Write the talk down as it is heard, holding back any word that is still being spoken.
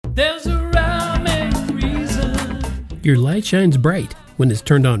There's a rhyme and reason. Your light shines bright when it's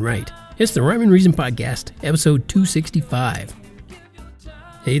turned on right. It's the Rhyme and Reason Podcast, episode 265.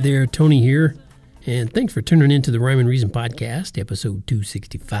 Hey there, Tony here, and thanks for tuning into the Rhyme and Reason Podcast, episode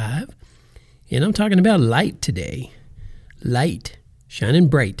 265. And I'm talking about light today. Light, shining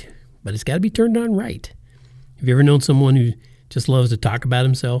bright, but it's got to be turned on right. Have you ever known someone who just loves to talk about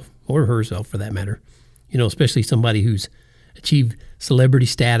himself, or herself for that matter? You know, especially somebody who's achieved celebrity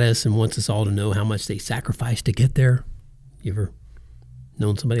status and wants us all to know how much they sacrificed to get there. You ever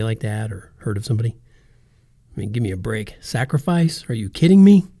known somebody like that or heard of somebody? I mean, give me a break. Sacrifice? Are you kidding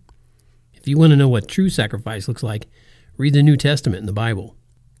me? If you want to know what true sacrifice looks like, read the New Testament in the Bible.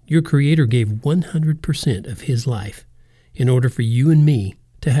 Your Creator gave 100% of His life in order for you and me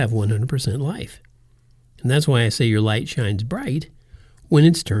to have 100% life. And that's why I say your light shines bright when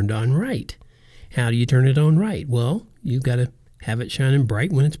it's turned on right. How do you turn it on right? Well, you've got to have it shining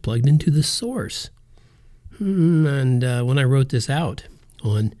bright when it's plugged into the source. And when I wrote this out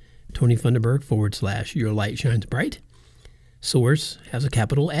on Tony Funderburg / Your Light Shines Bright, source has a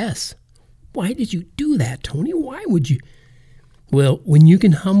capital S. Why did you do that, Tony? Why would you? Well, when you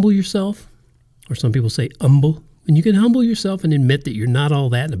can humble yourself, or some people say humble, when you can humble yourself and admit that you're not all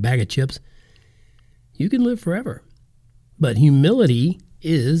that in a bag of chips, you can live forever. But humility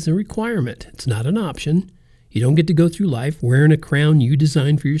is a requirement. It's not an option. You don't get to go through life wearing a crown you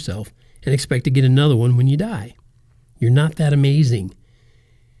designed for yourself and expect to get another one when you die. You're not that amazing.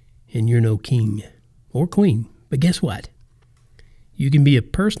 And you're no king or queen. But guess what? You can be a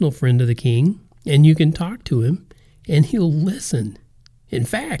personal friend of the king, and you can talk to him, and he'll listen. In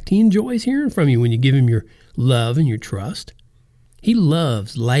fact, he enjoys hearing from you when you give him your love and your trust. He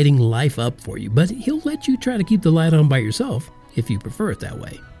loves lighting life up for you, but he'll let you try to keep the light on by yourself if you prefer it that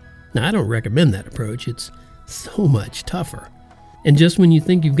way. Now, I don't recommend that approach. It's so much tougher. And just when you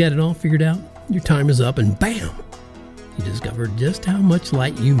think you've got it all figured out, your time is up and bam! You discover just how much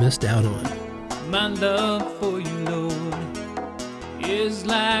light you missed out on. My love for you, Lord, is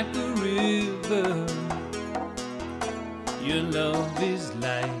like a river. Your love is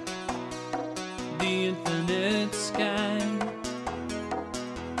like the infinite sky.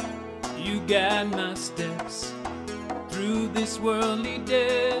 You guide my steps through this worldly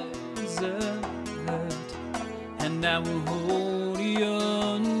desert, and I will hold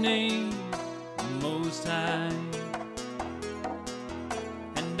your name most high,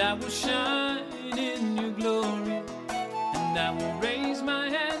 and I will shine in your glory, and I will raise my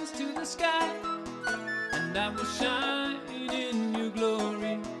hands to the sky, and I will shine in your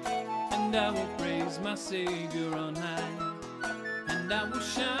glory, and I will praise my Savior on high, and I will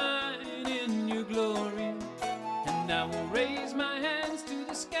shine in your glory, and I will raise my hands to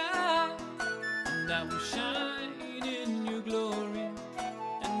the sky, and I will shine in your glory,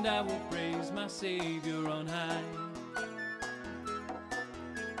 and I will praise my Savior on high.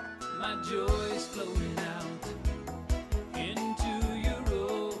 My joy is flowing out into your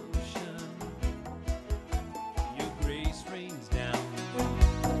ocean. Your grace rains down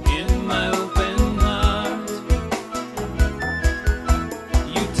in my open heart.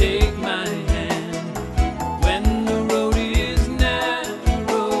 You take my hand when the road is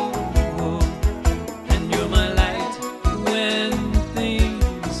narrow, and you're my light when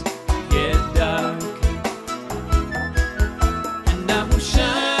things get dark, and I will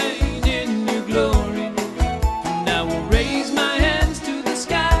shine in your glory, and I will raise my hands to the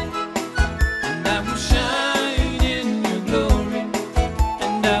sky, and I will shine in your glory,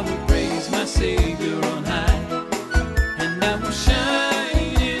 and I will praise my Savior on high, and I will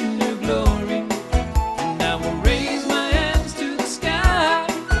shine in your glory, and I will raise my hands to the sky,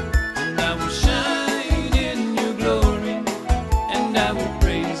 and I will shine in your glory, and I will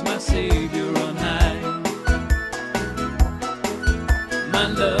praise my Savior on high. My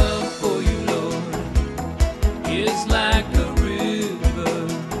love for you, Lord, is like a river.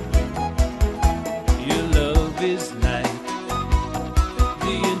 Your love is like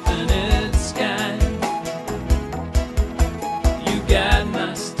the infinite sky.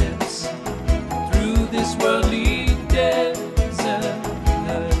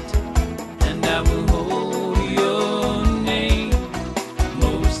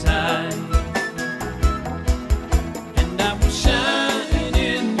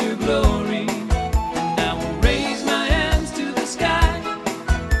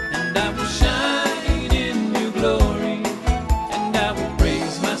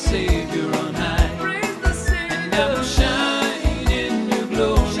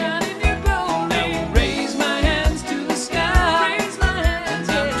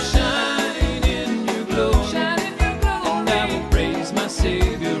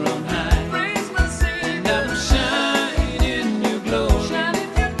 Savior on high. Praise my Savior. And I will shine in your glory. Shine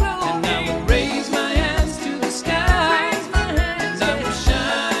in your glory. And I will raise my hands to the sky. Raise my hands, And I will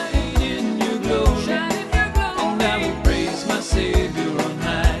shine in your glory. shine in your glory. And I will praise my Savior on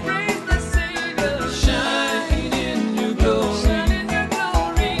high. Praise the Savior. Shine in your glory. Shine in your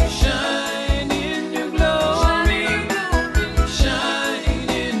glory. Shine in your glory. Shine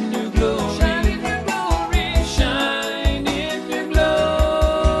in your glory. Shine in your glory. Shine in your glory. Shine in your glory.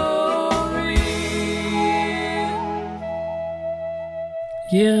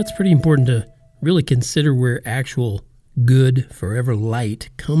 Yeah, it's pretty important to really consider where actual good forever light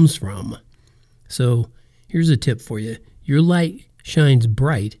comes from. So here's a tip for you. Your light shines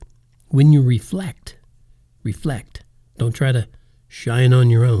bright when you reflect. Reflect. Don't try to shine on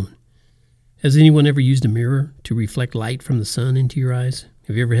your own. Has anyone ever used a mirror to reflect light from the sun into your eyes?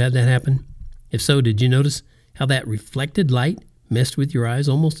 Have you ever had that happen? If so, did you notice how that reflected light messed with your eyes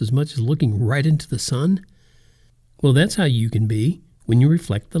almost as much as looking right into the sun? Well, that's how you can be when you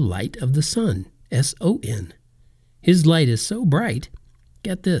reflect the light of the sun, S-O-N. His light is so bright,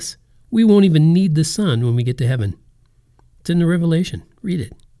 get this, we won't even need the sun when we get to heaven. It's in the Revelation. Read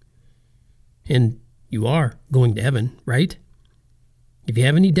it. And you are going to heaven, right? If you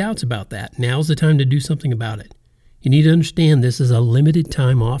have any doubts about that, now's the time to do something about it. You need to understand this is a limited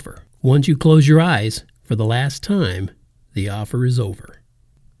time offer. Once you close your eyes for the last time, the offer is over.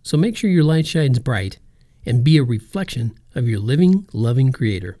 So make sure your light shines bright and be a reflection of your living, loving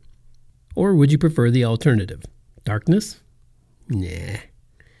Creator. Or would you prefer the alternative? Darkness? Nah.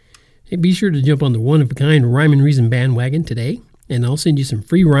 Hey, be sure to jump on the one-of-a-kind Rhyme and Reason bandwagon today, and I'll send you some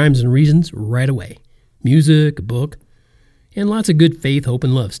free rhymes and reasons right away. Music, a book, and lots of good faith, hope,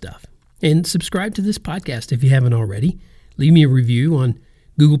 and love stuff. And subscribe to this podcast if you haven't already. Leave me a review on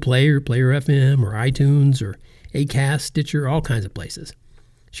Google Play or Player FM or iTunes or Acast, Stitcher, all kinds of places.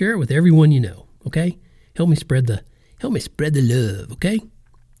 Share it with everyone you know, okay? Help me spread the love, okay?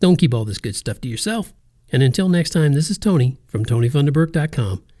 Don't keep all this good stuff to yourself. And until next time, this is Tony from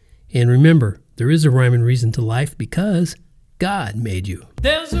TonyVanderburg.com. And remember, there is a rhyme and reason to life because God made you.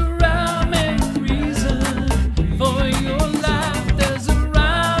 There's a rhyme